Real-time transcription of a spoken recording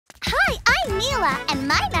Mila and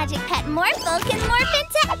My Magic Pet Morphle can morph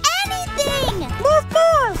into anything! Morph,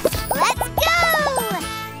 morph! Let's go!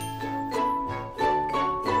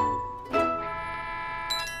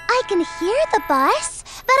 I can hear the bus,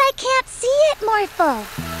 but I can't see it, Morphle.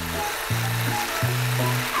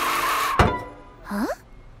 Huh?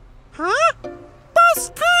 Huh?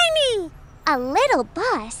 Bus Tiny! A little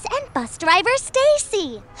bus and bus driver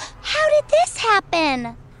Stacy. How did this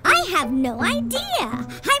happen? I have no idea.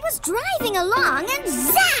 I was driving along and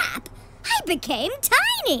zap! I became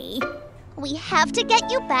tiny. We have to get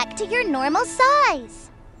you back to your normal size.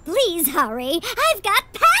 Please hurry. I've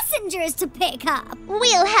got passengers to pick up.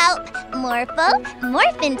 We'll help. Morphle,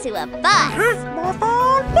 morph into a bus.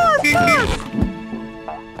 Morphle, morph, morph!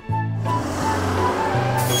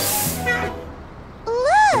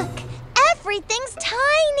 Look! Everything's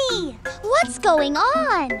tiny! What's going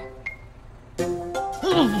on?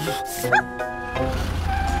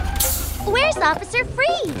 Where's Officer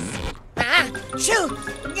Freeze? Ah, shoo!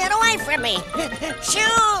 Get away from me! Shoo!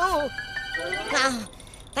 Oh,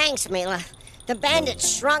 thanks, Mila. The bandits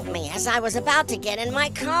shrunk me as I was about to get in my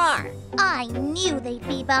car. I knew they'd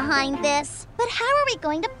be behind this. But how are we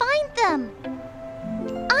going to find them?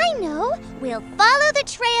 I know! We'll follow the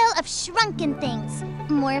trail of shrunken things.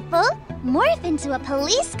 Morphle, morph into a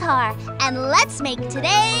police car, and let's make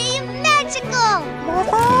today magical!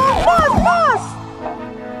 Morphle, morph, morph!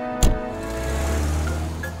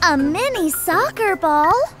 A mini soccer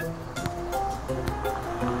ball?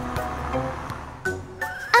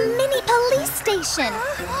 A mini police station!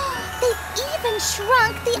 They've even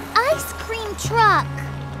shrunk the ice cream truck!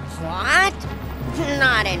 What?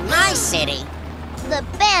 Not in my city. The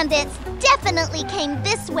bandits definitely came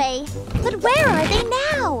this way. But where are they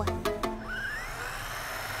now?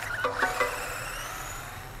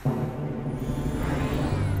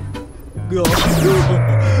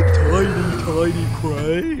 Tiny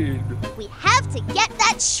crane. We have to get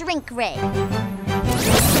that shrink ray.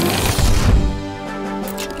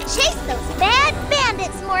 Chase those bad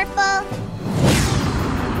bandits, Morphle.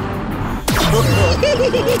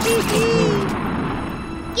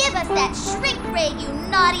 Give us that shrink ray, you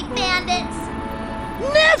naughty bandits!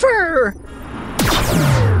 Never!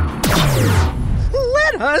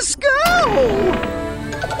 Let us go!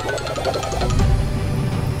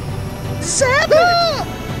 Zap it!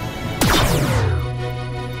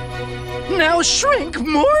 Now shrink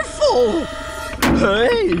Morphle!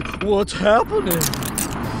 Hey, what's happening?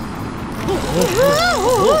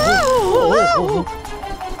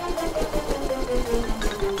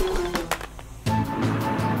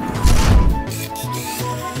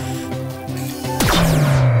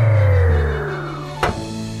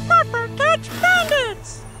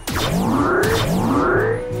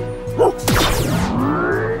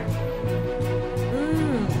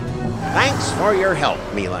 Thanks for your help,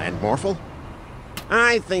 Mila and Morphle.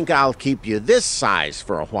 I think I'll keep you this size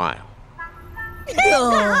for a while.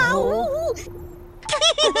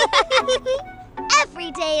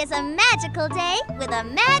 Every day is a magical day with a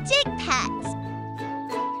magic pet.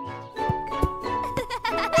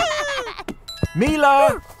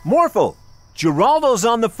 Mila! Morphle! Geraldo's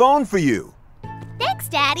on the phone for you. Thanks,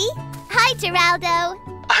 Daddy. Hi, Geraldo.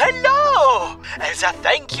 Hello! As a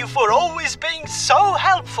thank you for always being so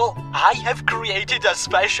helpful, I have created a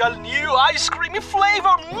special new ice cream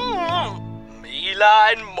flavor.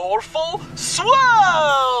 Mila and Morphle Swirl!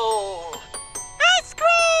 Ice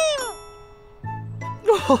cream!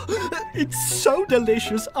 Oh, it's so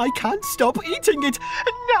delicious, I can't stop eating it.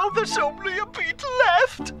 And now there's only a bit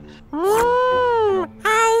left.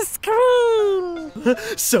 Ice cream!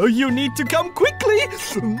 So you need to come quickly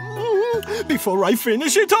before I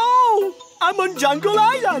finish it all. I'm on Jungle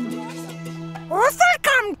Island. Orphle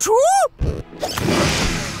come too?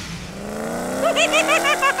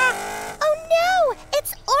 Oh no,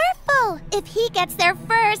 it's Orphle. If he gets there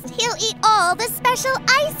first, he'll eat all the special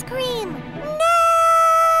ice cream. No!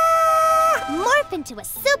 Morph into a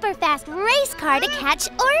super fast race car to catch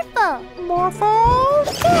Orphle. Morphle,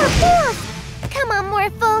 morph, morph! Come on,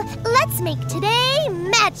 Morphle. Let's make today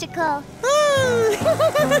magical.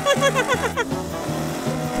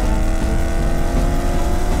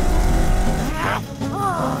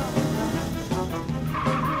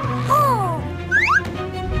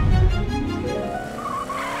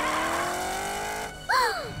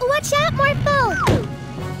 Watch out, Morphle!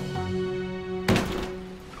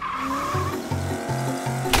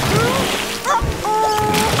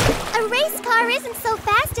 A race car isn't so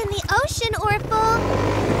fast in the ocean, Orphle.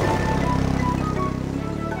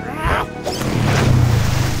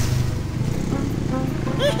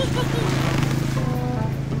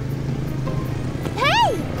 Hey!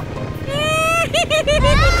 Morphle,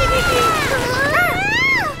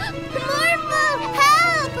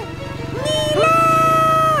 help! Mila!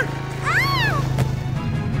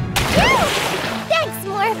 Thanks,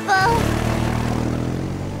 Morphle.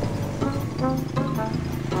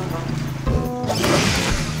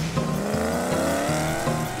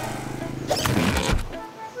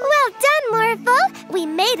 Well done, Morphle. We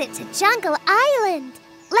made it to Jungle Island.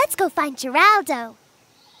 Let's go find Geraldo.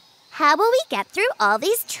 How will we get through all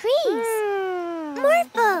these trees?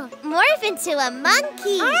 Morphle, morph into a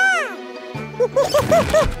monkey.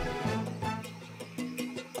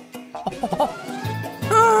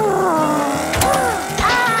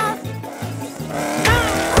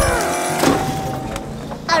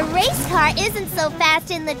 A race car isn't so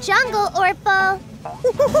fast in the jungle, Orphle.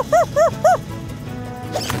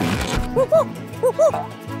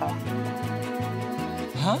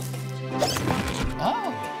 Huh?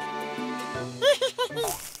 Oh.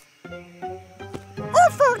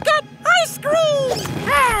 Orphle, get ice cream!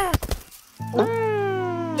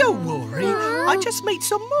 Don't worry, I just made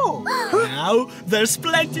some more. Now there's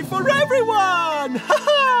plenty for everyone!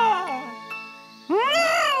 Ha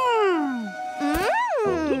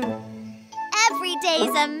Every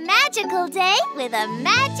day's a magical day with a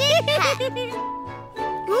magic pet.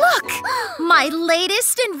 Look! My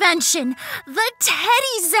latest invention, the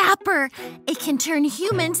Teddy Zapper. It can turn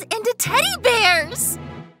humans into teddy bears.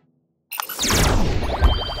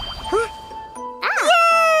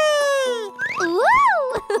 Woo!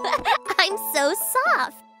 I'm so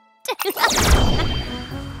soft.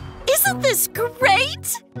 Isn't this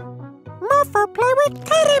great? Morphle, play with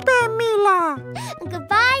teddy bear, Mila.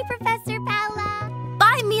 Goodbye, Professor Paula.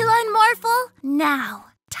 Bye, Mila and Morphle. Now,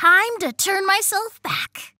 time to turn myself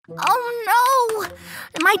back. Oh no!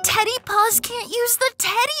 My teddy paws can't use the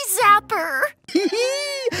Teddy Zapper.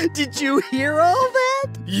 Did you hear all that?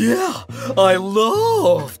 Yeah, I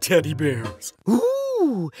love teddy bears.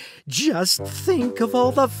 Ooh, just think of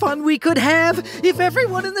all the fun we could have if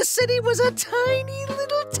everyone in the city was a tiny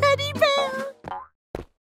little teddy bear.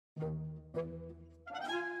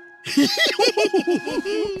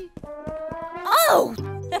 Oh!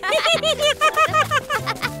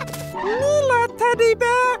 Mila teddy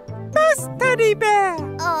bear, best teddy bear.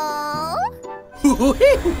 Oh.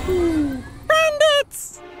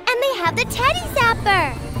 Bandits! And they have the Teddy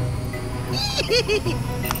Zapper.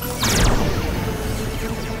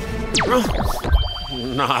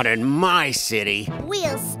 Not in my city.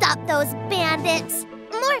 We'll stop those bandits.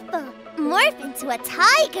 Morphle, morph into a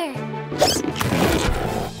tiger.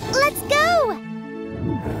 Let's go.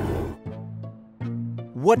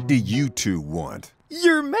 What do you two want?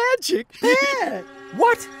 Your magic pet.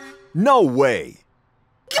 What? No way.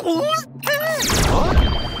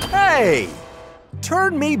 Hey!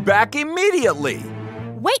 Turn me back immediately!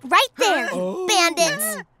 Wait right there,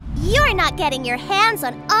 bandits. You're not getting your hands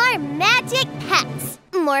on our magic pets.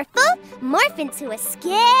 Morphle, morph into a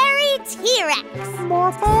scary T-Rex.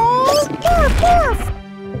 Morphle, morph, morph.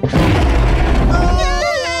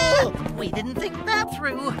 We didn't think that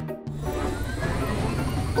through.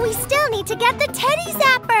 We still need to get the Teddy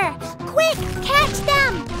Zapper. Quick, catch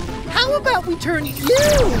them. How about we turn you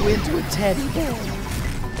into a teddy bear?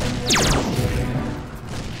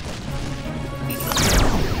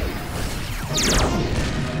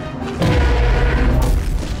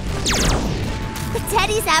 The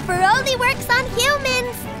Teddy Zapper only works on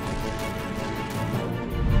humans.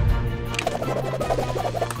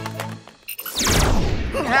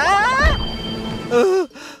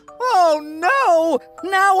 Oh no!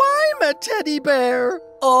 Now I'm a teddy bear!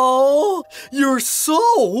 Oh, you're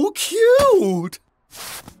so cute!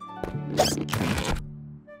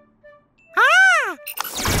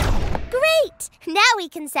 Great! Now we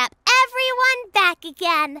can zap everyone back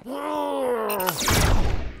again.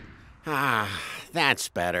 That's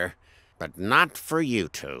better. But not for you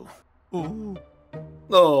two.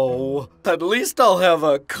 Oh, at least I'll have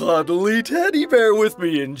a cuddly teddy bear with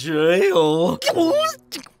me in jail.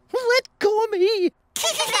 Let go of me!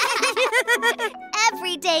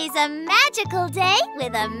 Every day's a magical day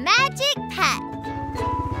with a magic pet.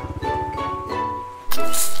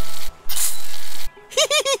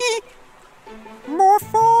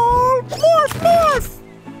 Morphle, morph, morph.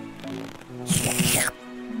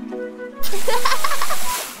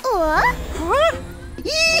 Huh?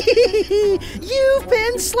 You've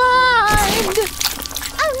been slimed!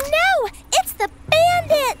 Oh no! It's the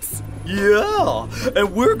bandits! Yeah,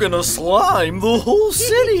 and we're gonna slime the whole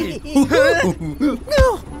city.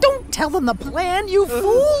 No, don't tell them the plan, you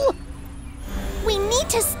fool! We need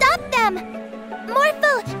to stop them!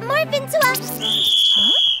 Morphle, morph into a...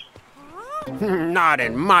 Not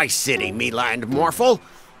in my city, Mila and Morphle.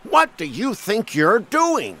 What do you think you're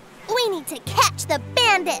doing? We need to catch the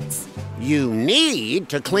bandits. You need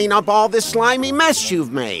to clean up all this slimy mess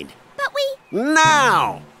you've made. But we...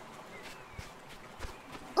 Now!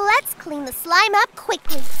 Let's clean the slime up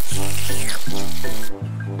quickly.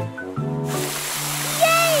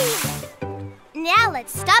 Yay! Now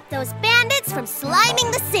let's stop those bandits from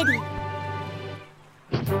sliming the city.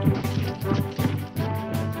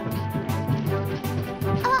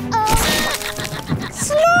 Uh-oh.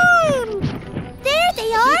 Slime! There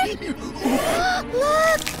they are!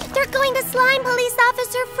 Look! They're going to slime Police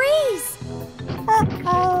Officer Freeze!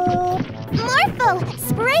 Uh-oh! Morphle,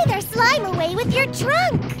 spray their slime away with your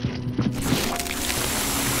trunk!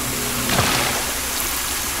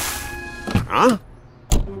 Huh?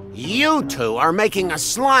 You two are making a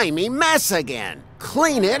slimy mess again!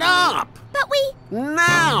 Clean it up! But we...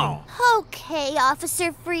 Now! Okay,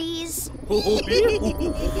 Officer Freeze.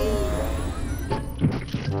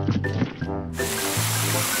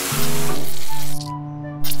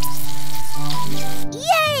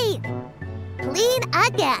 Yay! Clean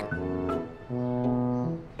again.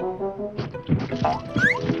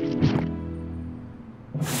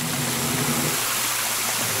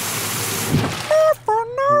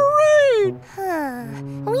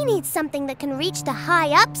 We need something that can reach the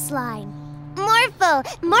high-up slime. Morphle,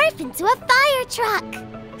 morph into a fire truck.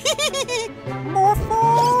 Morphle!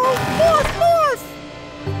 Morph, morph!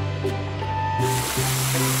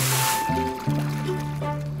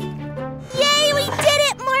 Yay, we did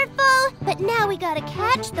it, Morphle! But now we gotta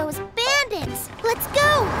catch those bandits. Let's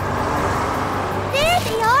go! There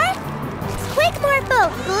they are! Quick, Morphle!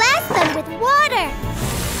 Blast them with water!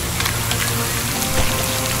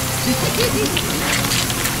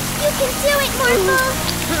 You can do it, Morphle!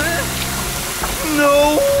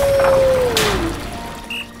 No!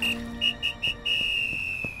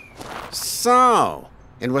 So,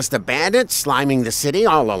 it was the bandits sliming the city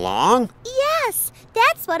all along? Yes,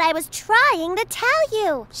 that's what I was trying to tell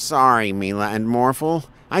you. Sorry, Mila and Morphle.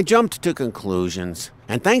 I jumped to conclusions.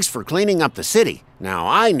 And thanks for cleaning up the city. Now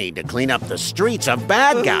I need to clean up the streets of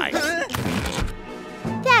bad guys.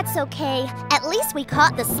 That's okay. At least we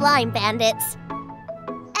caught the slime bandits.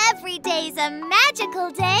 Every day's a magical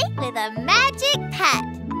day with a magic pet.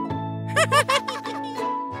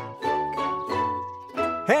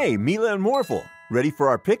 Hey, Mila and Morphle, ready for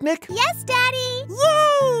our picnic? Yes, Daddy!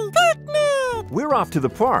 Yay! Picnic! We're off to the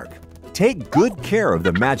park. Take good care of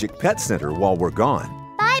the Magic Pet Center while we're gone.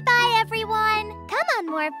 Bye-bye, everyone. Come on,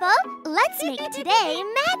 Morphle. Let's make today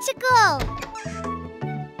magical.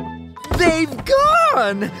 They've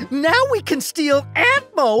gone! Now we can steal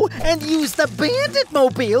ARPO and use the Bandit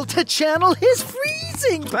Mobile to channel his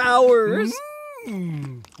freezing powers.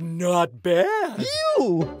 Not bad.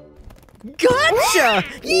 You! Gotcha!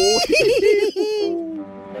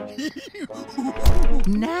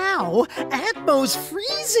 Now, ARPO's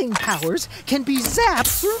freezing powers can be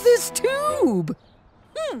zapped through this tube.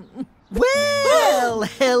 Well,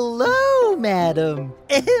 hello, madam.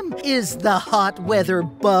 Is the hot weather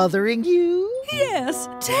bothering you? Yes,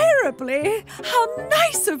 terribly. How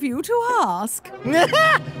nice of you to ask.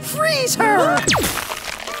 Freeze her!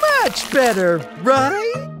 Much better,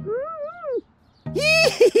 right?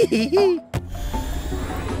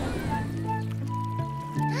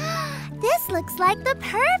 This looks like the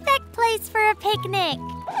perfect place for a picnic.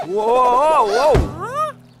 Whoa,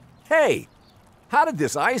 whoa! Hey, how did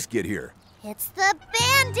this ice get here? It's the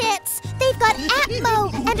bandits! They've got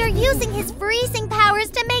ARPO and are using his freezing powers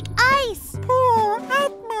to make ice! Poor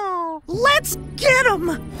ARPO! Let's get him!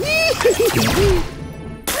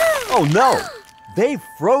 Oh no! They've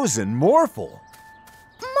frozen Morphle!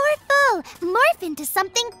 Morphle! Morph into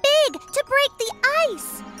something big to break the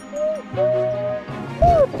ice!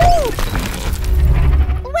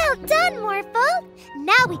 Well done, Morphle!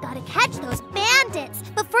 Now we gotta catch those bandits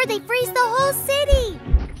before they freeze the whole city!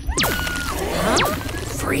 Huh?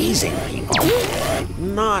 Freezing people?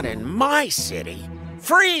 Not in my city.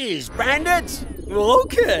 Freeze, bandits!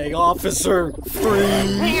 Okay, Officer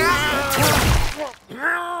Freeze.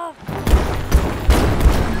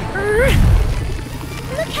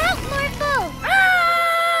 Look out, Morphle!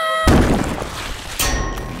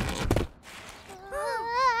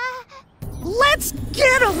 Let's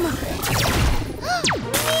get him!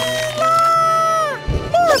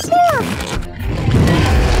 Morph, morph!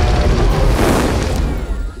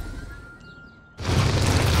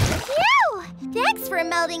 Thanks for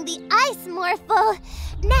melting the ice, Morphle.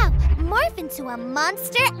 Now, morph into a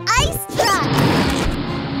monster ice truck.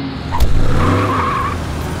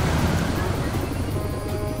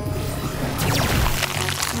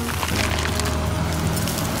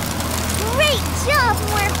 job,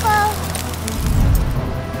 Morphle!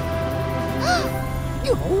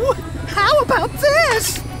 Oh, how about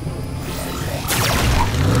this?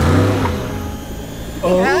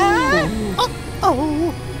 Oh.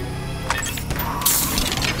 Oh.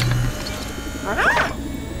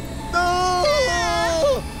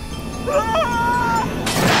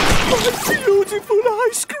 My beautiful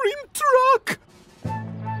ice cream truck!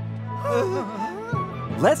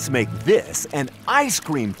 Let's make this an ice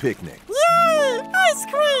cream picnic. Yay! Ice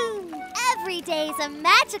cream! Every day's a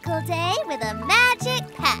magical day with a magic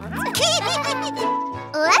pet.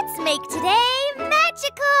 Let's make today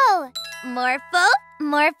magical. Morphle,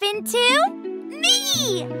 morph into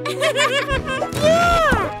me!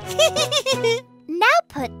 Now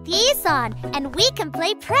put these on, and we can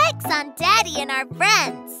play pranks on Daddy and our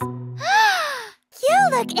friends. You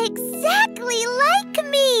look exactly like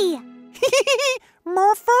me!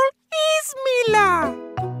 Morphle is Mila.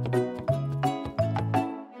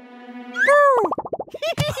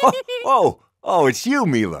 Oh, it's you,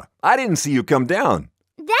 Mila. I didn't see you come down.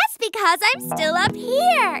 That's because I'm still up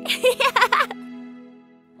here.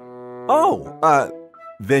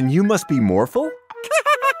 Then you must be Morphle?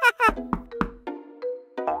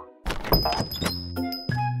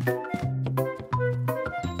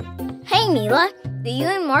 Hey, Mila, do you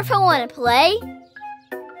and Morphle want to play?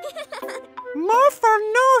 Morphle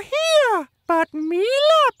no here, but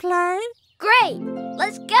Mila play. Great,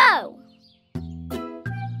 let's go.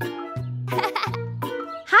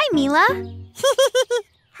 Hi, Mila.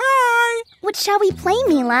 Hi. What shall we play,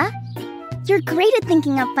 Mila? You're great at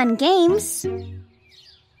thinking up fun games.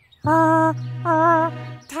 Tag?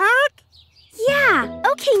 Yeah,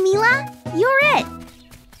 okay, Mila. You're it.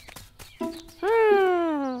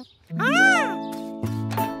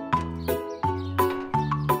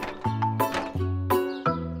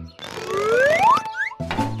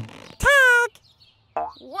 Tag.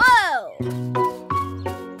 Whoa!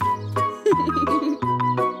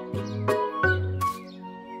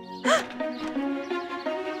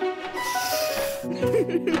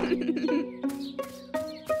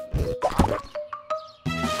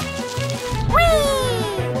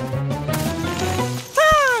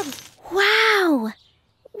 Wow.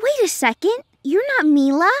 Wait a second. You're not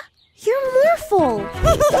Mila. You're Morphle.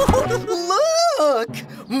 Look!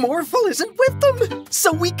 Morphle isn't with them,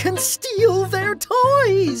 so we can steal their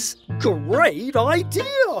toys. Great idea.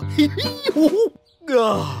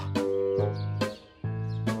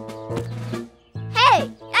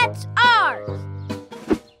 Hey, that's ours.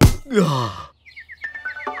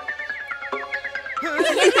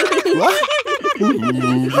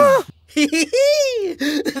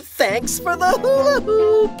 Thanks for the hula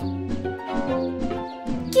hoop.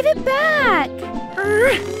 Give it back.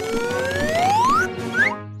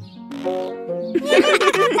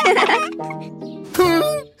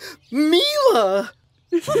 Mila!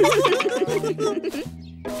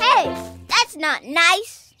 Hey, that's not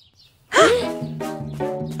nice.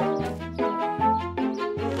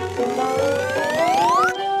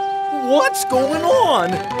 What's going on?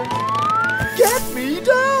 Get me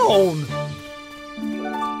down!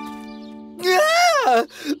 Yeah!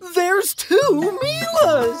 There's two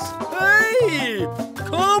Milas! Hey!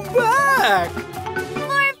 Come back!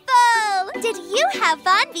 Morphle! Did you have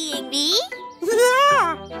fun being me?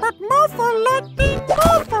 Yeah, but Morphle liked being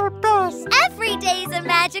Morphle best. Every day's a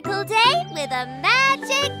magical day with a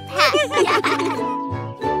magic pet.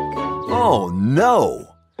 Oh, no.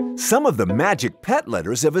 Some of the magic pet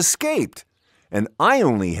letters have escaped, and I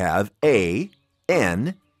only have A,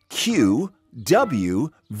 N, Q, W,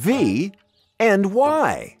 V, and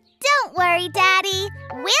Y. Don't worry, Daddy.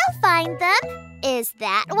 We'll find them. Is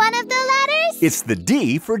that one of the letters? It's the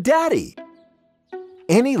D for Daddy.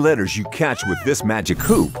 Any letters you catch with this magic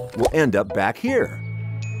hoop will end up back here.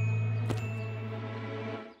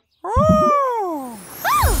 Oh!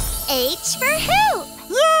 H for hoop.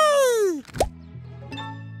 Yay!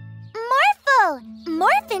 Morphle,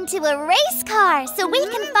 morph into a race car so we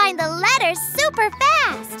can find the letters super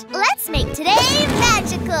fast. Let's make today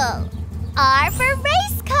magical. R for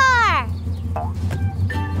race car.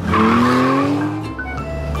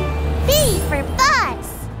 B for bus.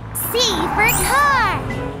 C for car.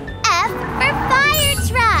 F for fire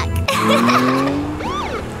truck.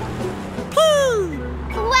 P.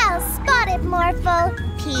 Well spotted, Morphle.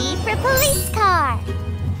 P for police car.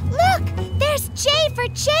 Look, there's J for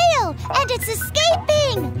jail, and it's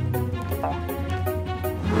escaping.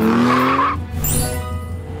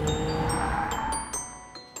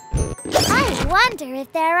 I wonder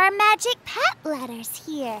if there are magic pet letters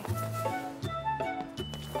here.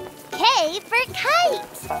 K for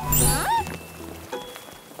kite. Huh?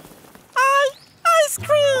 I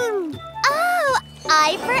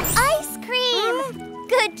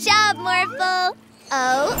job, Morphle.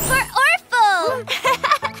 O for Orphle.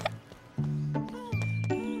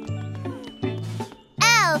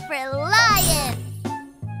 L for lion.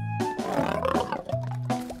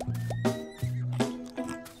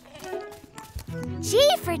 G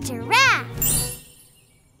for giraffe.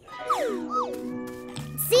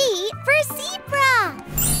 Z for zebra.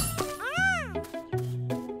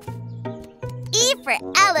 E for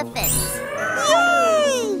elephant.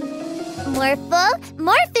 Yay! Morphle,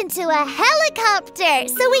 morph into a helicopter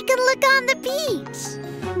so we can look on the beach.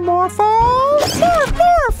 Morphle, morph,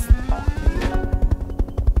 morph.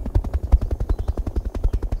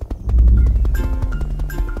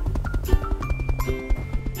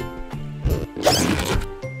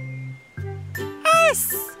 S.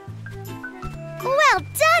 Well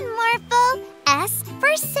done, Morphle. S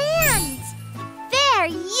for sand. There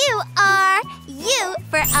you are. U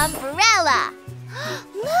for umbrella.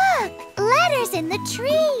 Look, letters in the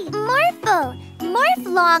tree. Morphle, morph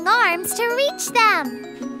long arms to reach them.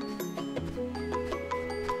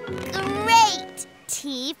 Great.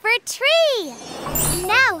 T for tree.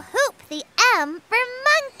 Now hoop the M for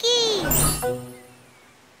monkey.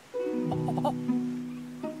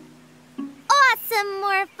 Awesome,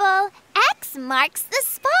 Morphle. X marks the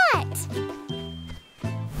spot.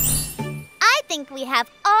 I think we have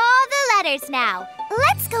all the letters now.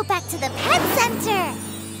 Let's go back to the pet center.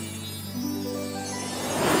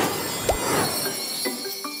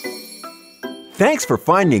 Thanks for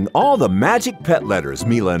finding all the magic pet letters,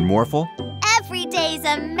 Mila and Morphle. Every day's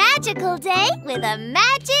a magical day with a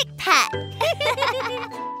magic pet.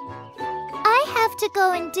 I have to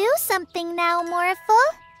go and do something now,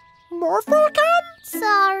 Morphle. Morphle come?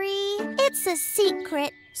 Sorry, it's a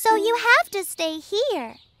secret, so you have to stay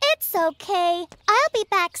here. It's okay. I'll be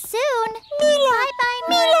back soon. Mila! Bye-bye,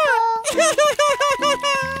 Morphle.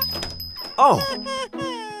 Oh!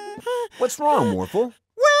 What's wrong, Morphle?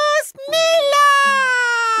 Where's Mila?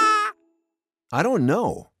 I don't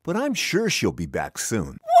know, but I'm sure she'll be back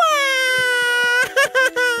soon.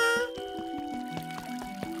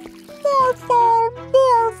 Morphle,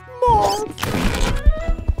 morph, morph.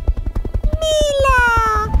 Mila!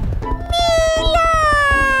 Mila!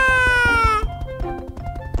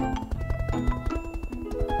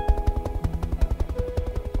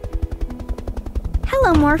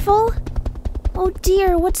 Hello, Morphle. Oh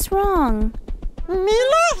dear, what's wrong?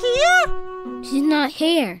 Mila here? She's not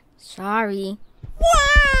here. Sorry.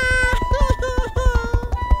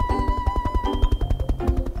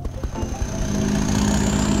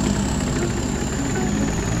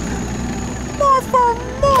 Morphle,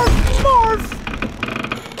 morph, morph.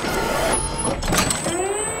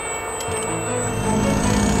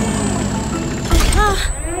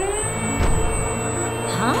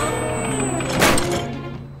 Huh?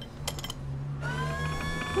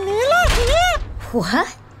 Mila here? What?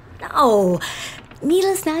 No,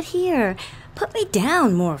 Mila's not here. Put me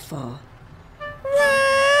down, Morphle.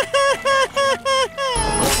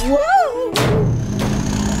 Whoa!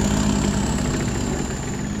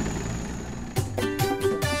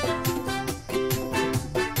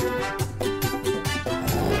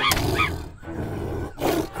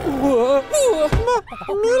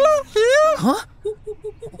 Mila here? Huh?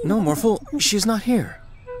 No, Morphle, she's not here.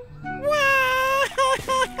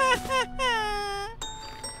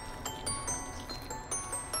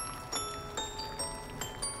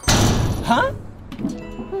 Huh?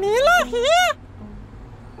 Mila here?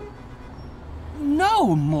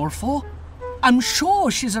 No, Morphle. I'm sure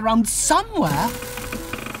she's around somewhere.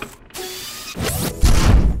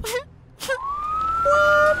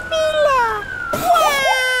 Mila!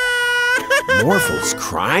 Morphle's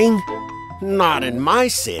crying? Not in my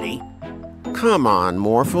city. Come on,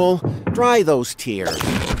 Morphle. Dry those tears.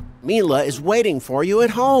 Mila is waiting for you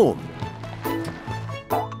at home.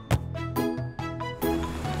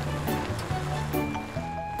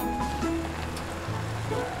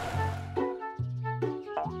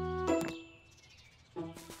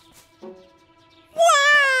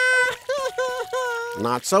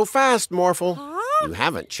 Not so fast, Morphle. You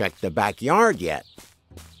haven't checked the backyard yet.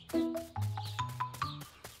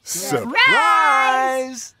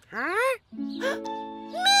 Surprise! Huh?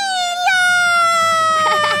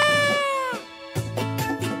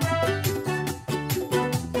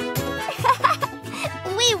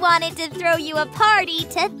 We wanted to throw you a party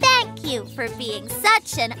to thank you for being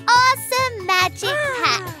such an awesome magic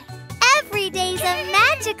pet. Every day's a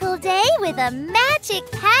magical day with a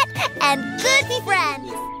magic pet and good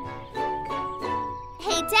friends.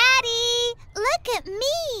 Hey, Daddy, look at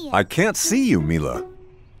me. I can't see you, Mila.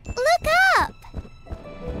 Look up.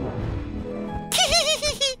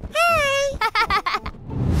 Hi.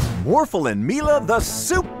 Morphle and Mila the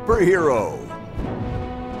superhero.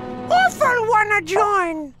 Orphle wanna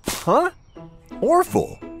join. Huh?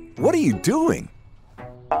 Orphle, what are you doing?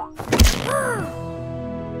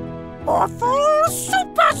 Orphle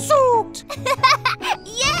super suit.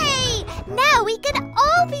 Yay! Now we can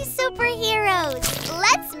all be superheroes.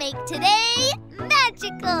 Let's make today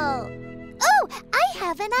magical. Oh, I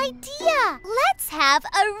have an idea. Let's have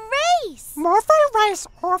a race. Morphle race,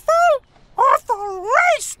 Orphle. Orphle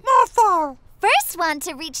race, Morphle. First one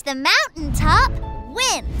to reach the mountaintop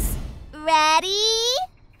wins. Ready?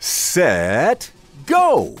 Set,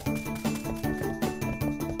 go!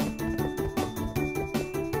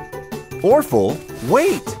 Orphle,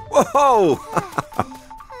 wait! Whoa!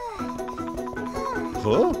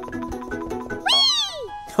 Huh?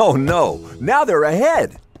 Oh no, now they're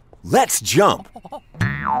ahead. Let's jump.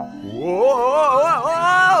 Whoa!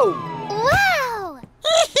 Wow!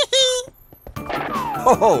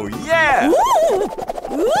 Oh yeah!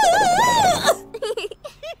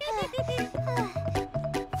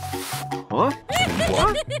 Huh?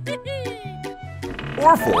 What?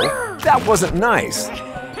 Orphle, that wasn't nice.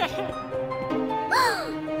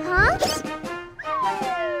 Huh?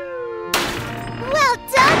 Well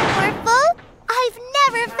done, Orphle! I've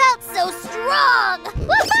never felt so strong!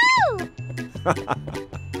 Woohoo!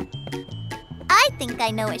 I think I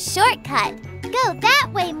know a shortcut. Go that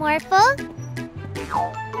way, Morphle.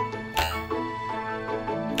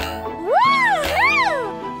 Woo-hoo!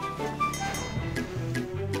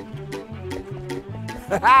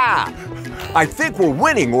 I think we're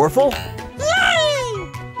winning, Orphle.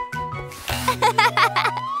 Yay!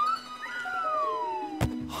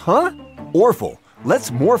 Huh? Orphle,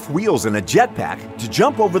 let's morph wheels in a jetpack to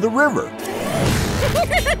jump over the river.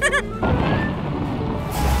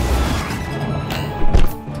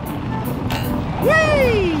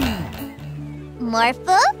 Yay!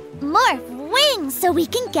 Morphle, morph wings so we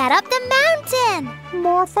can get up the mountain.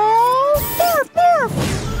 Morphle, morph, morph.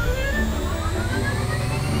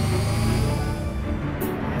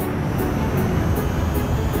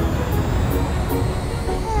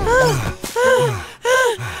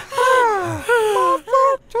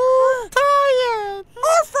 Orphle too tired.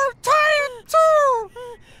 Orphle tired too.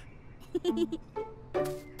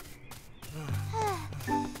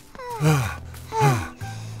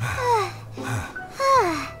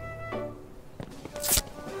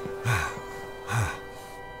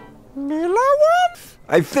 Mila won?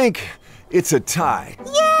 I think it's a tie.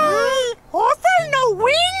 Yay! Orphle no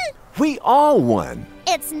win? We all won.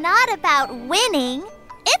 It's not about winning.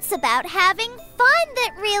 It's about having fun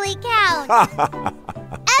that really counts.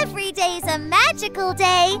 Every day's a magical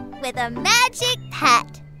day with a magic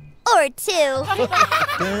pet. Or two.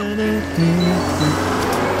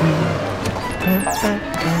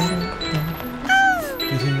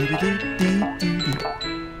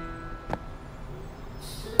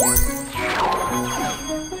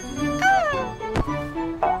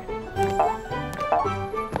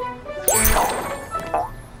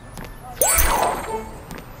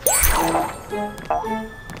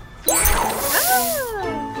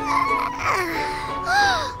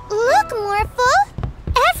 Look, Morphle!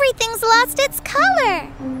 Everything's lost its color!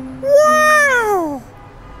 Wow!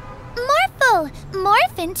 Morphle,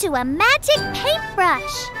 morph into a magic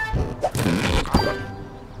paintbrush!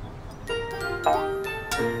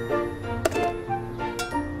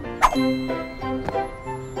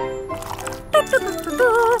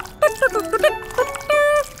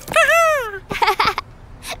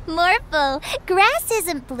 Morphle, grass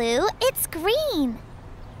isn't blue, it's green.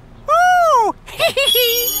 Oh!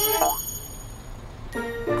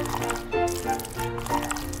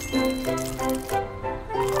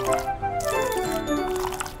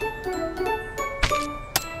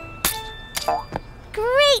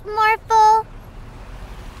 Great, Morphle!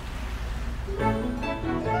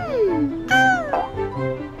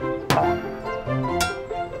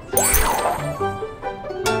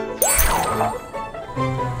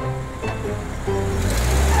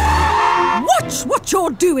 Watch what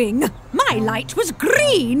you're doing! My light was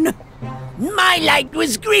green! My light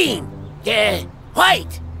was green.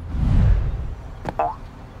 White.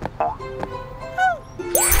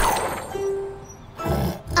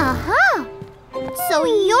 Uh-huh. So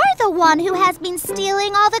you're the one who has been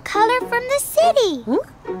stealing all the color from the city.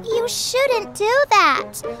 You shouldn't do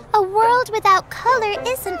that. A world without color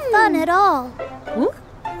isn't fun at all.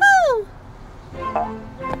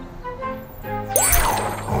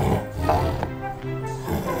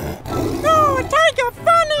 Oh, Tiger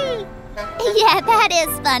funny! Yeah, that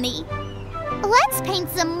is funny. Let's paint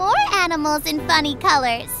some more animals in funny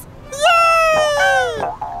colors. Yay!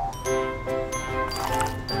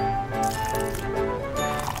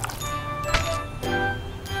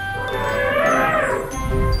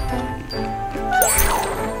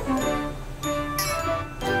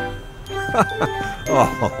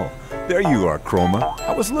 Oh, there you are, Chroma.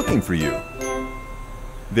 I was looking for you.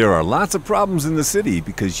 There are lots of problems in the city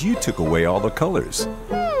because you took away all the colors.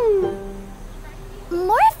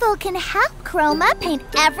 Morphle can help Chroma paint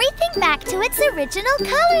everything back to its original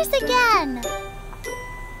colors again.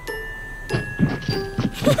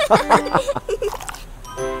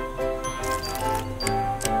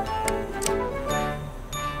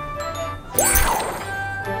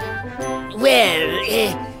 Well,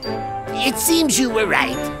 it seems you were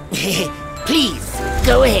right. Please,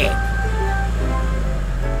 go ahead.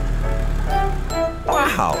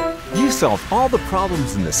 Wow, you solved all the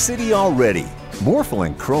problems in the city already. Morphle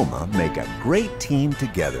and Chroma make a great team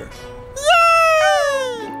together.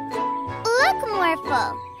 Yay! Look,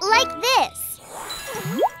 Morphle, like this.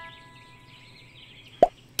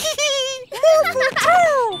 Morphle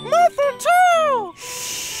too! Morphle too!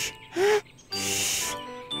 Shh.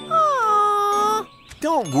 Aww.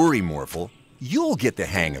 Don't worry, Morphle. You'll get the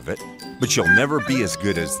hang of it, but you'll never be as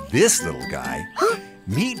good as this little guy.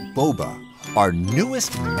 Meet Boba, our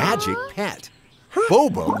newest magic pet.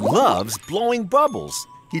 Boba loves blowing bubbles.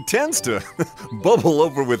 He tends to bubble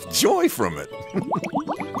over with joy from it.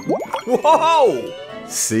 Whoa!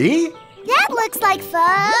 See? That looks like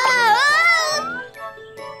fun.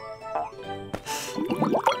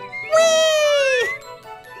 Whee!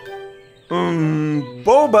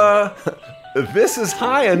 Boba, this is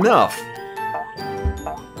high enough.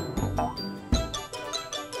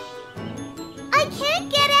 I can't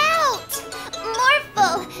get out.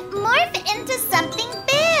 Morphle, morph into something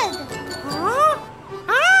big. Huh?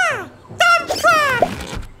 Ah! Dump truck!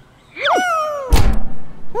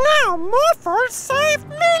 Now Morphle saved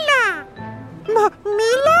Mila!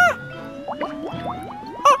 Mila?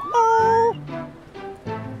 Uh-oh!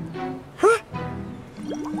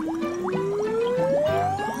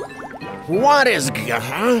 What is...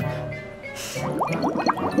 Help!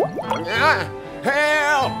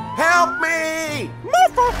 Help me!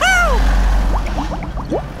 Morphle, help!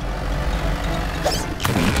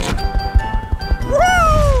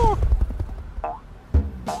 Whoa!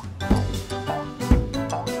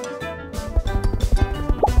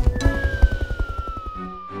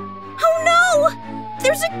 Oh no!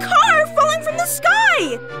 There's a car falling from the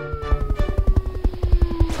sky!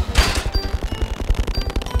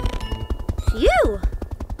 Phew!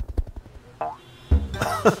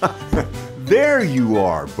 There you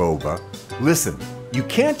are, Boba. Listen, you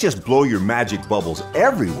can't just blow your magic bubbles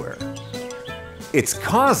everywhere. It's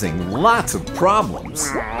causing lots of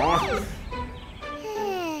problems.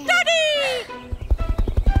 Daddy!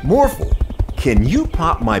 Morphle, can you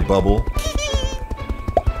pop my bubble?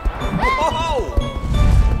 Oh,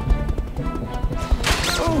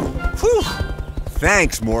 whew.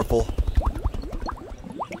 Thanks, Morphle.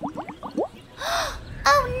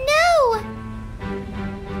 Oh no!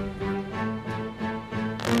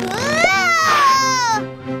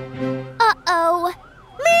 Uh-oh.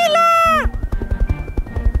 Mila!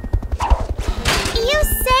 You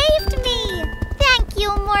saved me! Thank you,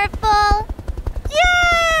 Morphle!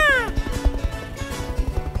 Yeah!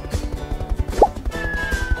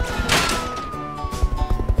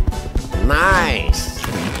 Nice.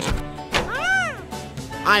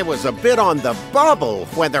 I was a bit on the bubble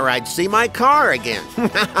whether I'd see my car again.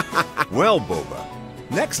 Well, Boba,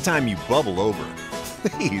 next time you bubble over,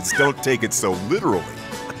 please don't take it so literally.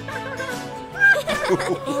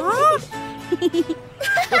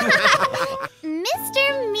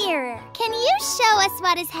 Mr. Mirror, can you show us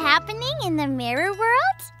what is happening in the mirror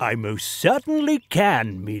world? I most certainly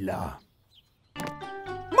can, Mila.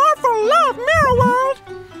 Morphle love Mirror World!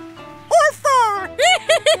 Orphle!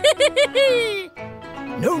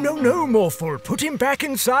 No, Morphle. Put him back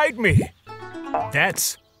inside me.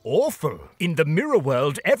 That's awful. In the mirror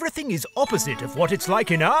world, everything is opposite of what it's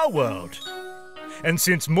like in our world. And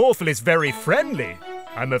since Morphle is very friendly,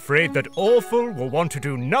 I'm afraid that Orphle will want to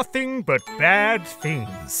do nothing but bad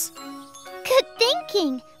things. Good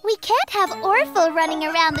thinking. We can't have Orphle running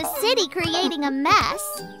around the city creating a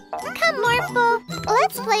mess. Come, Morphle.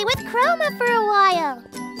 Let's play with Chroma for a while.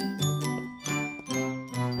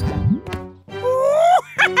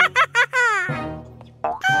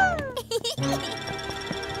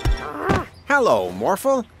 Hello,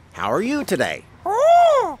 Morphle. How are you today?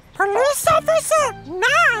 Oh, police officer,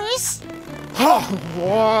 nice! Oh,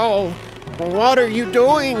 whoa! What are you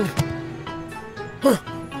doing?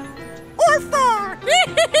 Orphle!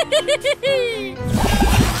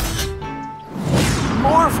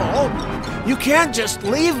 Morphle, you can't just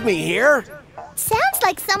leave me here. Sounds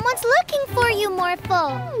like someone's looking for you,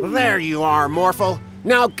 Morphle. There you are, Morphle.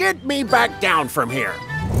 Now get me back down from here.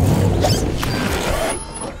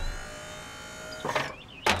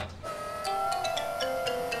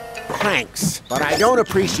 Thanks, but I don't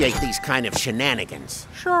appreciate these kind of shenanigans.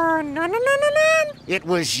 Sure, no. It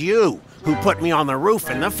was you who put me on the roof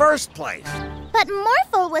in the first place. But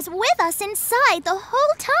Morphle was with us inside the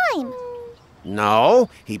whole time. No,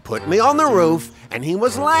 he put me on the roof and he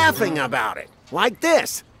was laughing about it. Like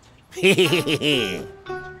this. Oh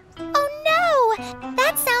no!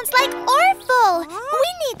 That sounds like Orphle! We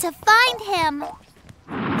need to find him.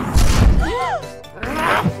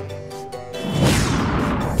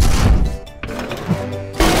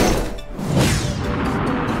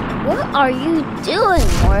 What are you doing,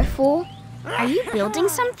 Morphle? Are you building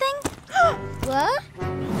something? What?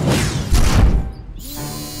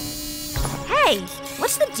 Hey,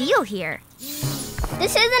 what's the deal here?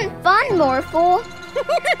 This isn't fun, Morphle.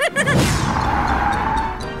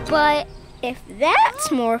 But if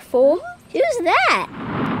that's Morphle, who's that?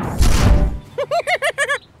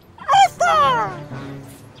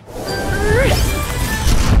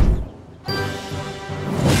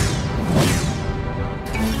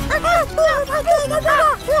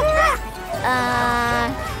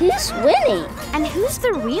 Who's winning? And who's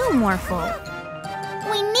the real Morphle?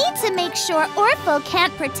 We need to make sure Orphle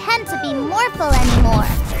can't pretend to be Morphle anymore.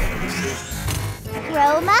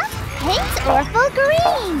 Roma, paint Orphle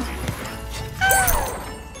green.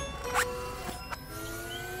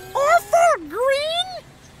 Orphle green?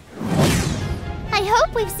 I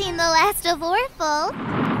hope we've seen the last of Orphle.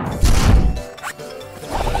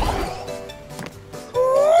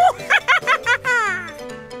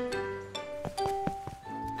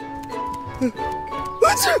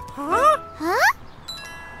 Huh?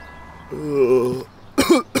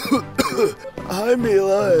 Hi,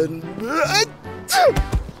 Mila and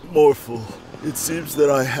Morphle. It seems that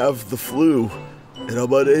I have the flu, and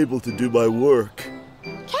I'm unable to do my work.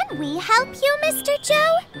 Can we help you, Mr.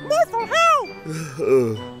 Joe? Morphle,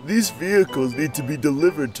 help! These vehicles need to be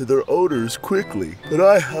delivered to their owners quickly, and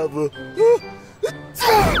I have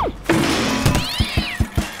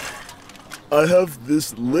I have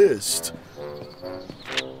this list.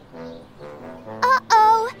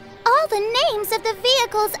 Uh-oh! All the names of the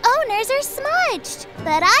vehicle's owners are smudged.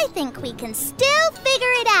 But I think we can still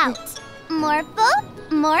figure it out. Morphle,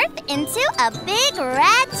 morph into a big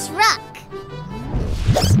red truck.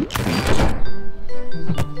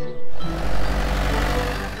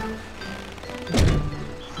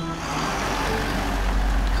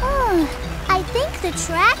 I think the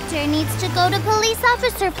tractor needs to go to Police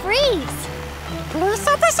Officer Freeze. Police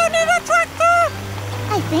officer need a tractor?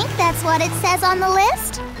 I think that's what it says on the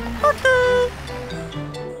list. Okay.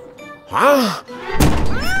 Huh?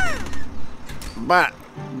 But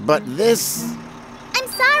this... I'm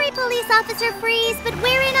sorry, Police Officer Freeze, but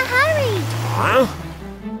we're in a hurry. Huh?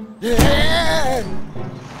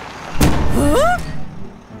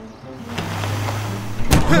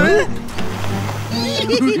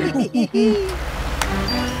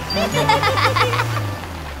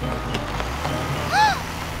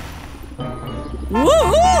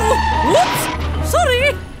 Whoa! Whoops!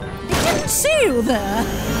 Sorry! I didn't see you there.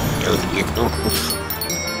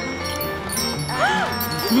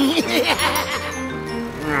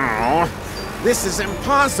 Oh, this is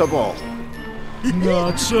impossible.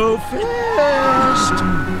 Not so fast.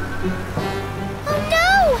 Oh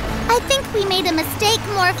no! I think we made a mistake,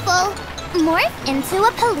 Morphle. Morph into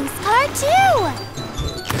a police car too.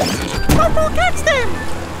 Morphle, catch them!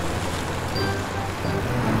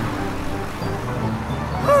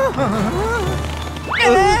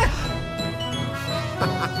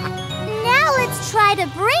 Now let's try to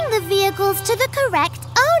bring the vehicles to the correct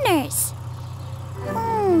owners.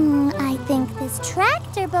 I think this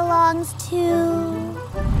tractor belongs to...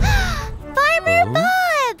 Farmer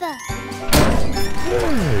Bob!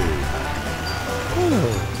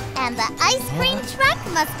 And the ice cream truck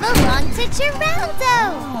must belong to Geraldo!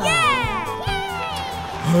 Yeah!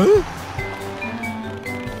 Huh?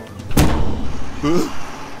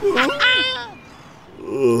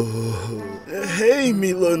 Hey,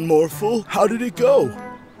 Mila and Morphle, how did it go?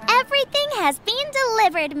 Everything has been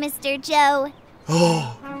delivered, Mr. Joe.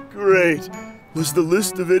 Oh, great. Was the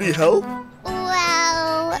list of any help?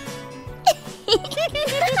 Well...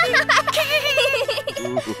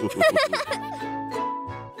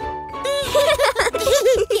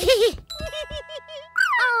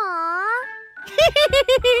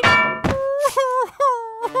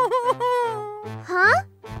 Huh?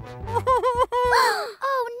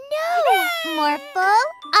 Oh no! Morphle,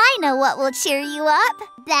 I know what will cheer you up.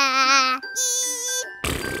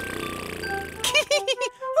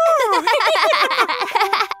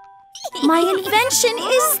 My invention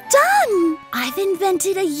is done! I've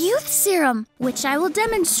invented a youth serum, which I will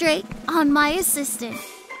demonstrate on my assistant.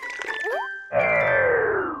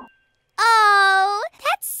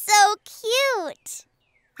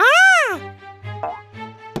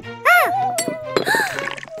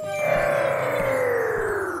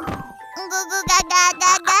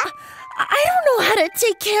 I don't know how to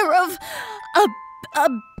take care of a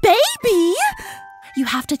baby. You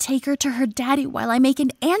have to take her to her daddy while I make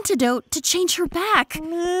an antidote to change her back.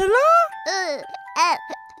 Mila?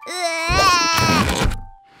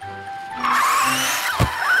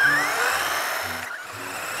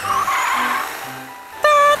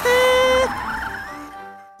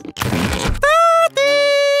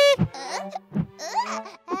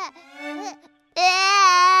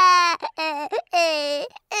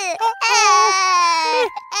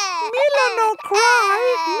 Mila, no cry.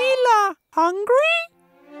 Mila, hungry?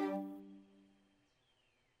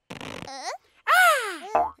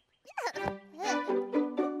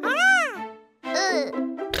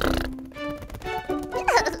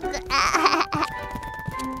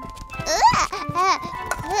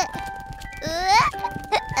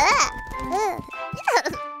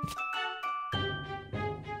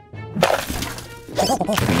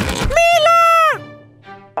 Mila!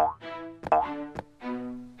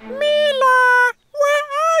 Mila, where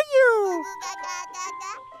are you?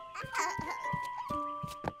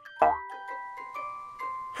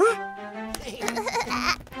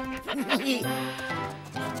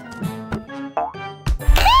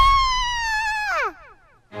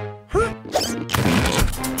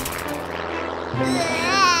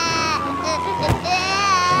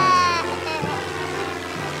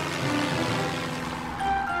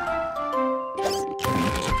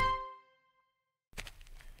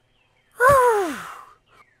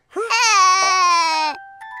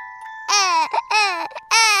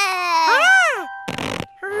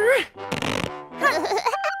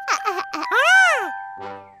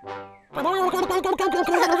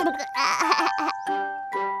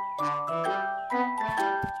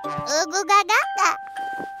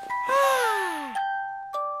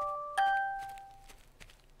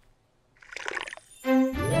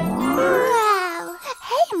 Wow!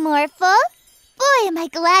 Hey, Morphle. Boy, am I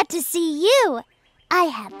glad to see you. I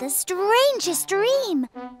had the strangest dream.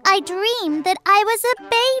 I dreamed that I was a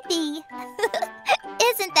baby.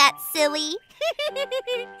 Isn't that silly?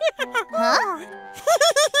 Huh?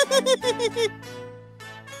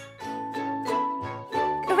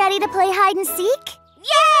 Ready to play hide and seek?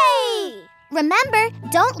 Yay! Remember,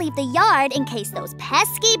 don't leave the yard in case those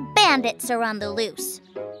pesky bandits are on the loose.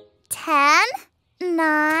 10,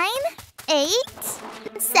 9, 8,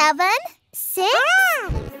 7, 6,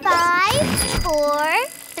 5, 4,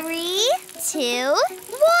 3, 2,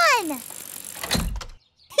 1.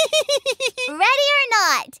 Ready or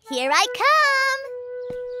not, here I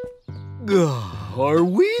come. Are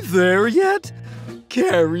we there yet?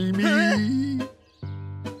 Carry me.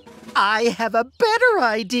 I have a better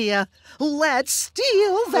idea. Let's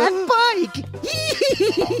steal that bike.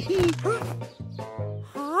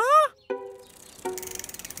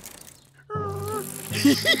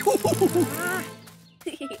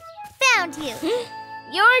 Found you.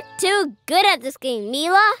 You're too good at this game,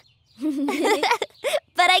 Mila.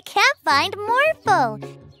 But I can't find Morphle.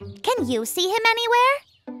 Can you see him anywhere?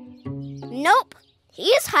 Nope.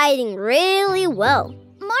 He's hiding really well.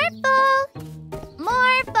 Morphle!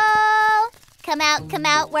 Morphle! Come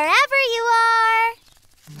out wherever you are.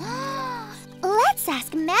 Let's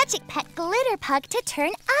ask Magic Pet Glitterpug to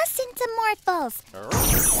turn us into Morphles.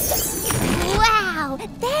 Wow,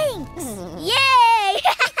 thanks. Yay!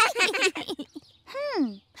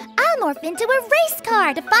 I'll morph into a race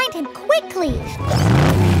car to find him quickly.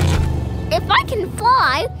 If I can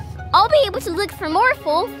fly, I'll be able to look for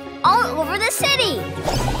Morphle all over the city.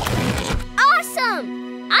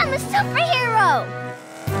 Awesome! I'm a superhero!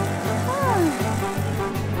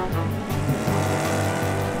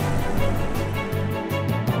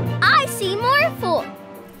 I see Morphle!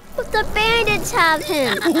 But the bandits have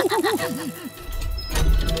him!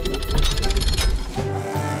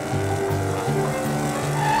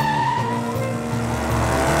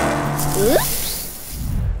 Oops!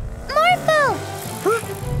 Morphle!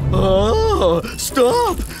 Oh,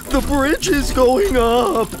 stop! The bridge is going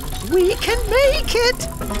up! We can make it!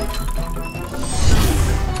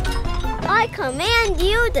 I command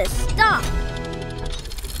you to stop!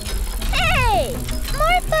 Hey!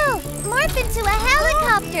 Morphle! Morph into a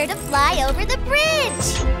helicopter to fly over the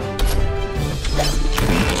bridge!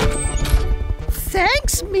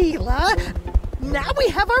 Thanks, Mila! Now we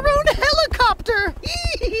have our own helicopter!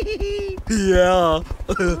 Yeah.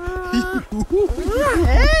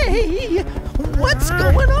 Hey! What's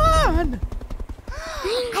going on?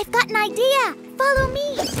 I've got an idea! Follow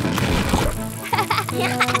me!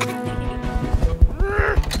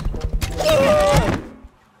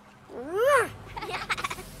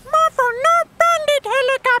 Morphle, no bandit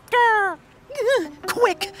helicopter!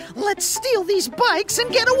 Quick! Let's steal these bikes and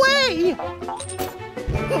get away!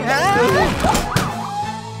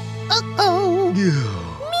 Uh-oh!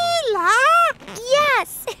 Mila!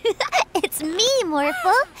 Yes! It's me,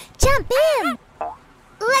 Morphle. Jump in!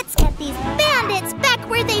 Let's get these bandits back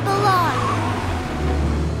where they belong!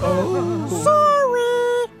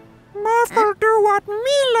 Sorry! Morphle do what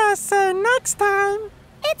Mila say next time.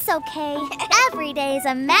 It's okay. Every day is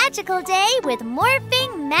a magical day with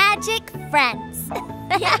morphing magic friends.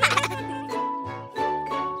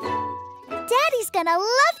 Daddy's gonna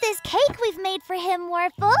love this cake we've made for him,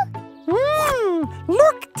 Morphle.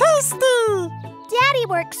 Look tasty! Daddy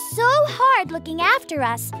works so hard looking after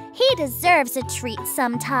us. He deserves a treat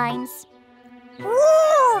sometimes.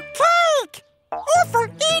 Ooh, cake! Orphle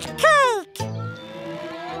eat cake!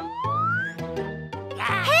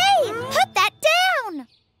 Hey, put that down!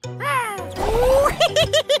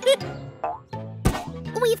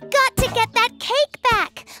 We've got to get that cake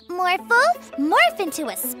back. Morphle, morph into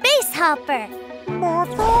a space hopper.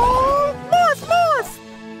 Morphle, morph, morph!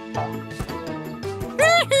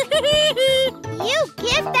 You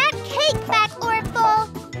give that cake back, Orphle.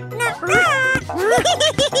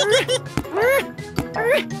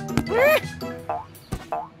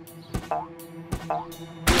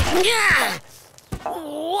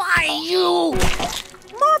 Why you?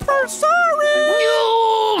 Morphle, sorry!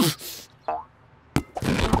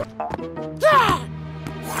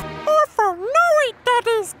 Orphle, no eat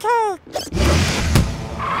Daddy's cake!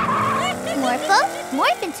 Morphle,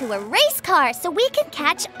 morph into a race car so we can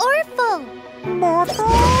catch Orphle. Morphle,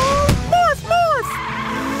 morph, morph!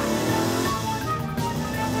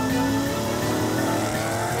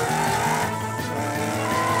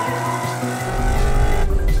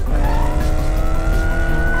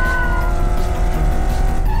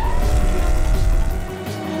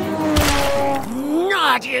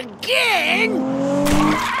 Not again!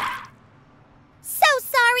 So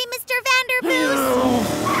sorry, Mr. Vanderboos.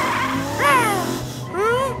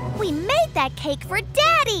 We made that cake for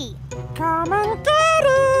Daddy. Come and get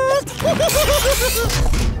it!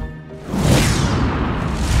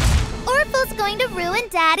 Orphle's going to ruin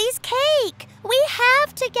Daddy's cake. We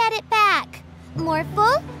have to get it back.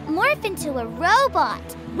 Morphle, morph into a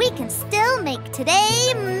robot. We can still make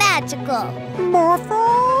today magical.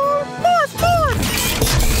 Morphle, morph, morph!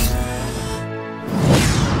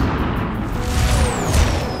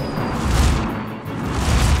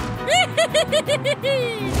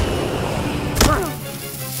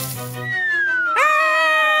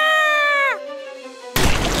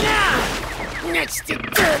 That's the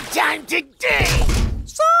third time today!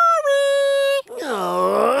 Sorry!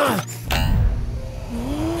 No!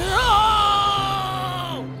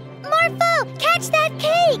 Morphle, catch that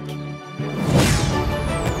cake!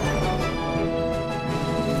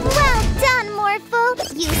 Well done, Morphle.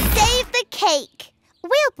 You saved the cake.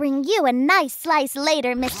 We'll bring you a nice slice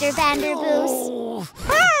later, Mr. Vanderboos.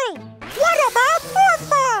 Hey! What about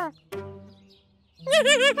Morphle?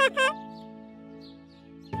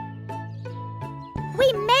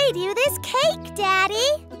 We made you this cake,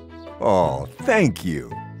 Daddy. Oh, thank you.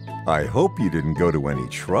 I hope you didn't go to any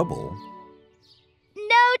trouble.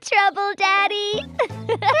 No trouble, Daddy.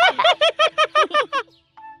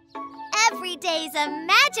 Every day's a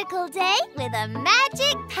magical day with a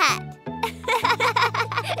magic pet.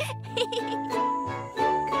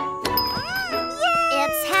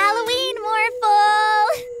 It's Halloween, Morphle.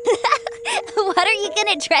 What are you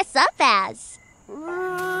gonna dress up as?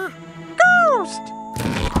 Ghost!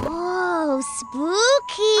 Oh,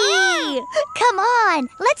 spooky! Come on,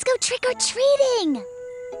 let's go trick-or-treating!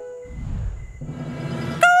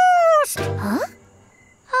 Ghost! Huh?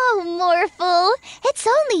 Oh, Morphle, it's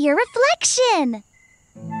only your reflection!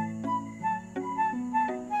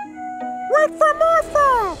 Wait for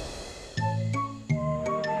Morphle!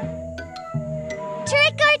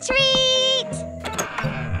 Trick-or-treat!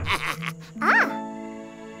 Ah!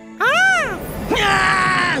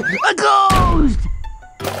 A ghost!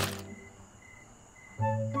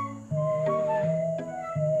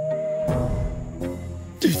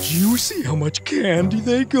 Did you see how much candy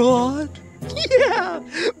they got? Yeah!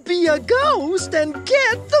 Be a ghost and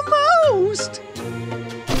get the most!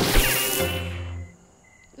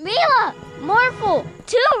 Mila! Morphle!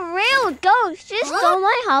 Two real ghosts just stole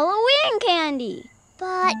my Halloween candy!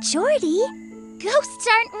 But, Jordy, ghosts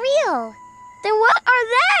aren't real. Then what are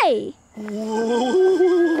they?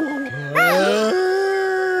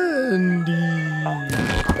 Candy!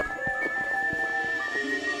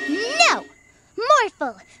 No!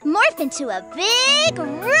 Morphle, morph into a big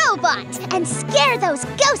robot and scare those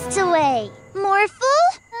ghosts away! Morphle?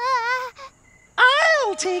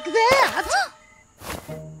 I'll take that!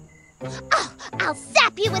 I'll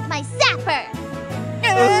zap you with my zapper!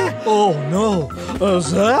 Oh no, a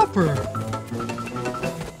zapper!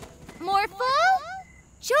 Morphle?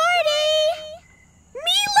 Jordy!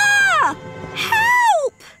 Mila!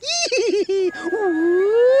 Help!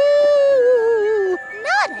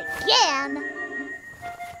 Not again!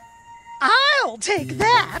 I'll take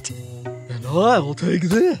that! And I'll take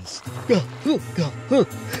this.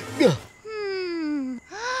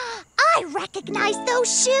 I recognize those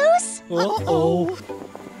shoes! Uh-oh.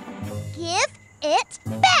 Give it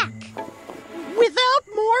back! Without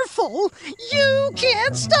Morphle, you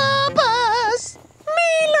can't stop us!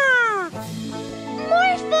 Mila!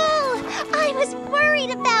 Morphle! I was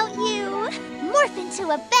worried about you! Morph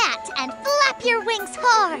into a bat and flap your wings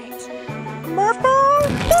hard! Morphle!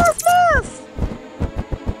 Morph, morph!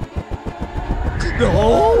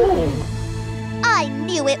 No! I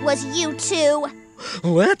knew it was you two!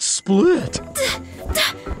 Let's split.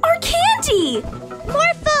 Our candy!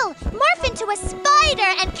 Morphle! Morph into a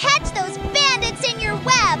spider and catch those bandits in your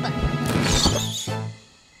web!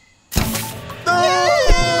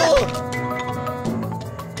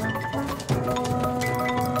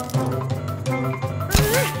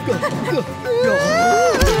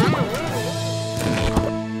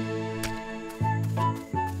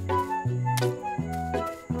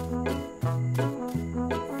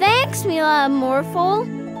 Thanks, Mila and Morphle.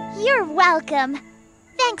 You're welcome.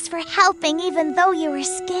 Thanks for helping even though you were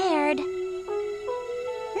scared.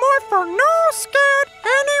 Morphle no scared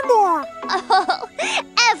anymore! Oh,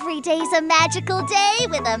 every day's a magical day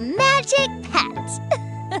with a magic pet.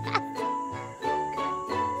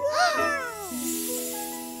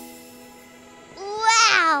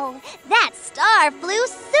 Wow! That star flew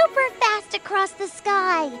super fast across the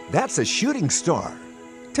sky. That's a shooting star.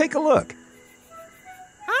 Take a look.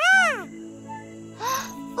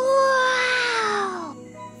 Wow!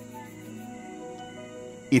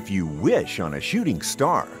 If you wish on a shooting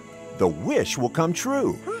star, the wish will come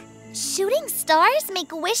true. Shooting stars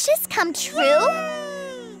make wishes come true?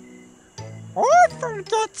 Orphle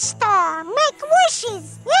gets star, make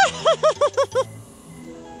wishes!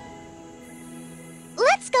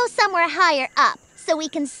 Let's go somewhere higher up so we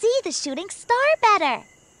can see the shooting star better.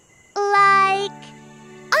 Like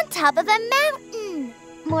on top of a mountain.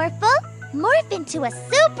 Morphle, morph into a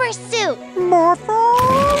super suit. Morphle!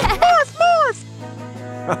 Morph, morph!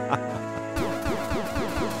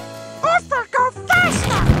 Orphle, go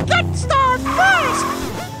faster! Get star first!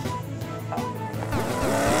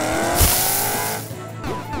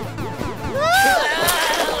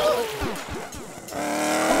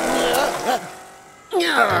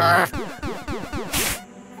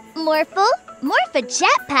 Morphle, morph a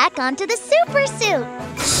jetpack onto the super suit.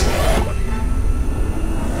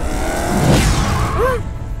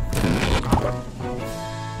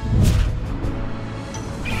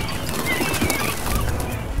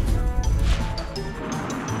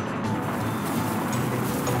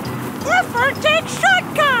 Orphle, take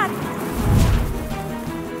shortcut!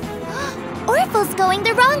 Orphle's going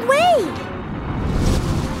the wrong way.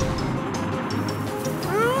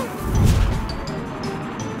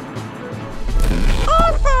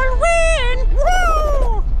 Orphle win!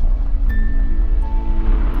 Woo!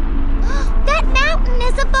 That mountain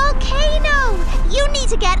is a volcano. You need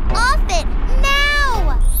to get off it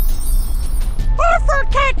now. Orphle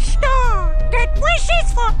catch star! Get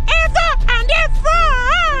wishes forever and ever!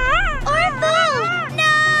 Orphle!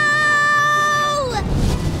 No!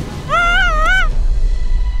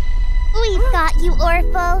 We've got you,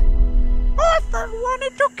 Orphle. Orphle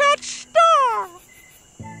wanted to catch star!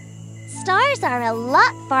 Stars are a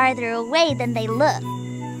lot farther away than they look.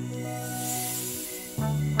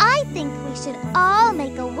 I think we should all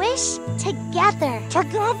make a wish together.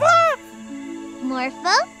 Together?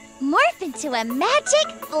 Morphle, morph into a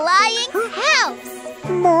magic flying house.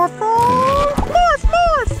 Morphle! Morph,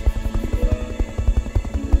 morph!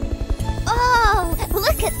 Oh,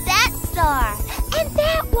 look at that star. And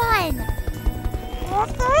that one.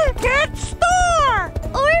 Orphle, get star!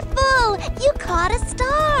 Orphle, you caught a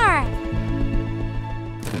star.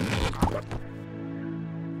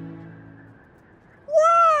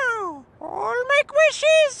 Wow! All make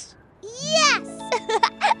wishes? Yes!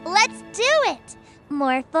 Let's do it.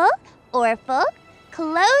 Morphle, Orphle,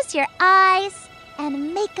 close your eyes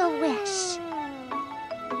and make a wish.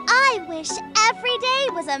 I wish every day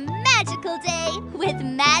was a magical day with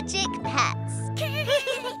magic pets.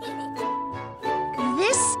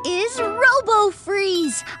 This is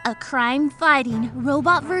Robo-Freeze, a crime-fighting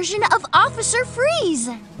robot version of Officer Freeze.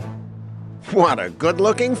 What a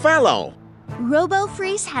good-looking fellow.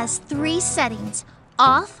 Robo-Freeze has 3 settings: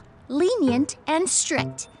 off, lenient, and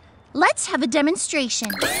strict. Let's have a demonstration.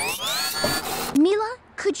 Mila,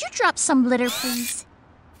 could you drop some litter, please?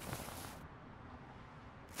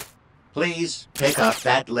 Please pick up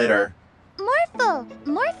that litter. Morphle,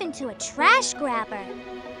 morph into a trash grabber.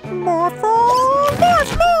 Morphle,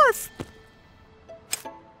 morph, morph!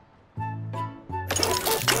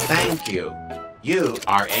 Thank you. You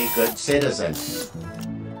are a good citizen.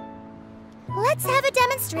 Let's have a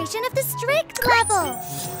demonstration of the strict level.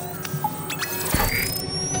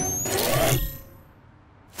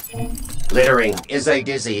 Littering is a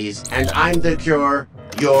disease, and I'm the cure.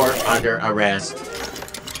 You're under arrest.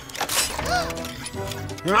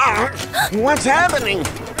 What's happening?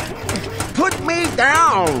 Put me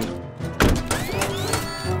down!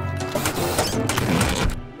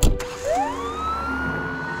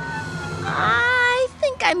 I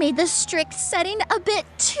think I made the strict setting a bit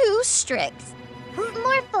too strict.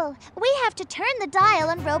 Morphle, we have to turn the dial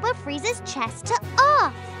on Robo-Freeze's chest to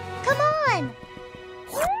off. Come on!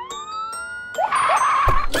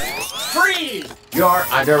 Freeze! You're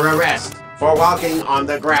under arrest for walking on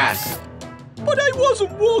the grass. But I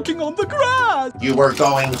wasn't walking on the grass! You were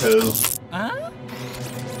going to. Huh?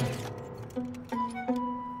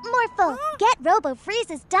 Morphle, get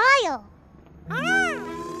Robo-Freeze's dial.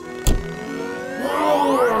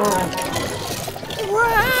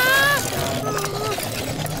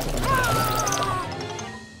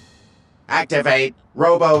 Activate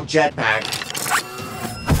Robo Jetpack.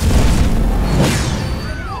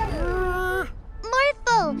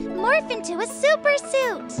 Morphle, morph into a super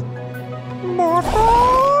suit.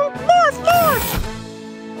 Morphle, morph,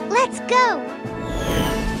 morph! Let's go.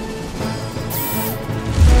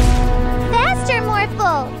 Faster,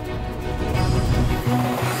 Morphle.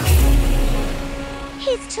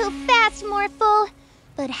 He's too fast, Morphle.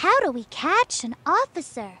 But how do we catch an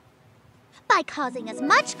officer? By causing as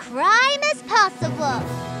much crime as possible.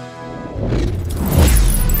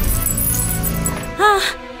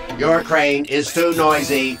 Your crane is too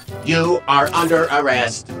noisy. You are under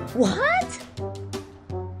arrest. What?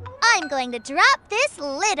 I'm going to drop this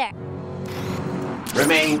litter.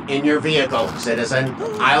 Remain in your vehicle, citizen.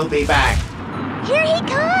 I'll be back. Here he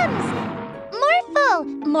comes! Morphle,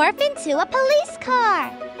 morph into a police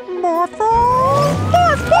car. Morphle,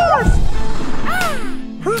 morph,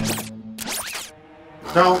 morph!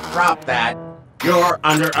 Don't drop that. You're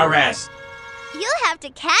under arrest. You'll have to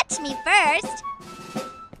catch me first.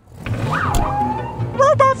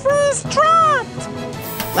 Robo-Freeze trapped!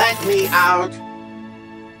 Let me out.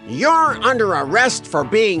 You're under arrest for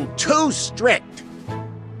being too strict.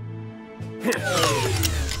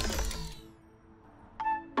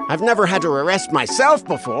 I've never had to arrest myself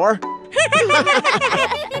before.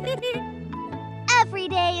 Every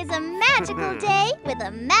day is a magical day with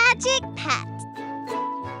a magic pet.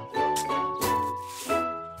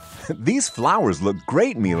 These flowers look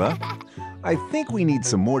great, Mila. I think we need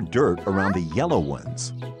some more dirt around the yellow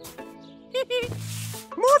ones.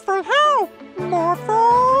 Morphle, help!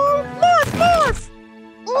 Morphle, morph, morph!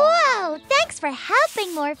 Whoa, thanks for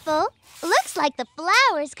helping, Morphle. Looks like the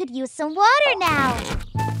flowers could use some water now.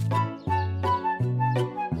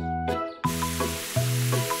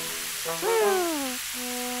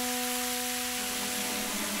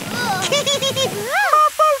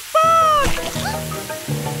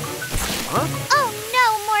 Huh? Oh no,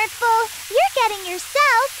 Morphle! You're getting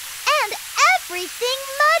yourself and everything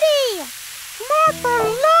muddy! Morphle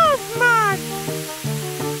loves mud!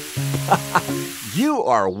 You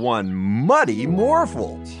are one muddy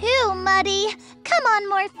Morphle. Too muddy. Come on,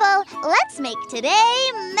 Morphle. Let's make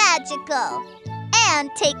today magical. And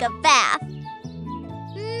take a bath.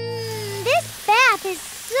 This bath is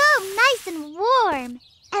so nice and warm.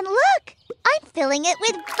 And look, I'm filling it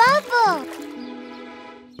with bubbles.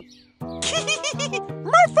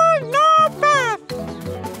 Morphle, no bath!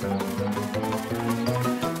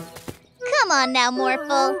 Come on now,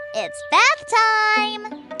 Morphle. It's bath time.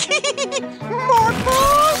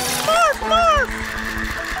 Morphle, morph, morph!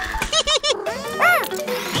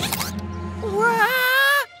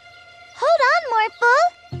 Hold on, Morphle.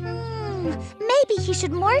 Maybe he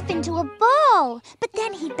should morph into a ball, but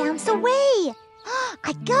then he'd bounce away.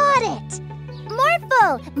 I got it.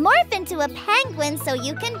 Morphle, morph into a penguin so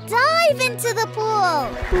you can dive into the pool.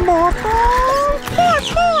 Morphle, morph,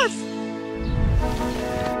 morph!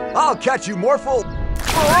 I'll catch you, Morphle.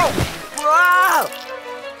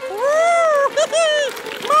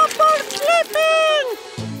 Morphle slipping!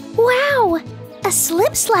 Wow, a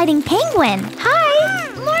slip-sliding penguin. Hi.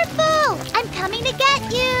 Morphle, I'm coming to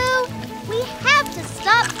get you. We have to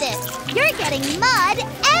stop this. You're getting mud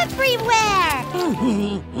everywhere.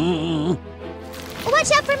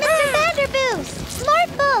 Watch out for Mr. Vanderboost.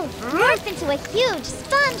 Morphle, Now, morph into a huge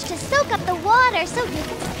sponge to soak up the water so you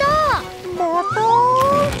can stop. Morphle!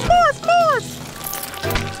 Morph, morph!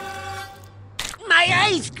 My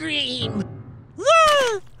ice cream!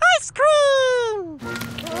 Yay! Ice cream!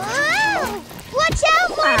 Whoa! Watch out,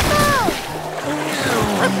 Morphle!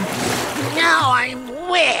 Now I'm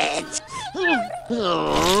wet!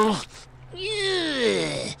 Oh.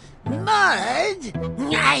 Ugh. Mud?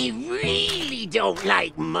 I really don't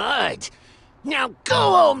like mud. Now go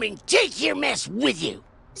home and take your mess with you.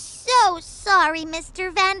 So sorry,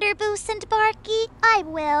 Mr. Vanderboos and Barky. I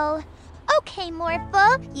will. Okay,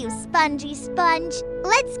 Morphle, you spongy sponge.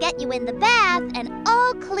 Let's get you in the bath and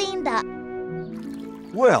all cleaned up.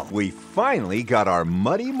 Well, we finally got our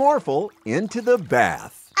muddy Morphle into the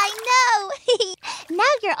bath. I know!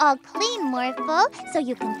 Now you're all clean, Morphle, so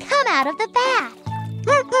you can come out of the bath.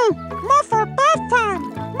 Morphle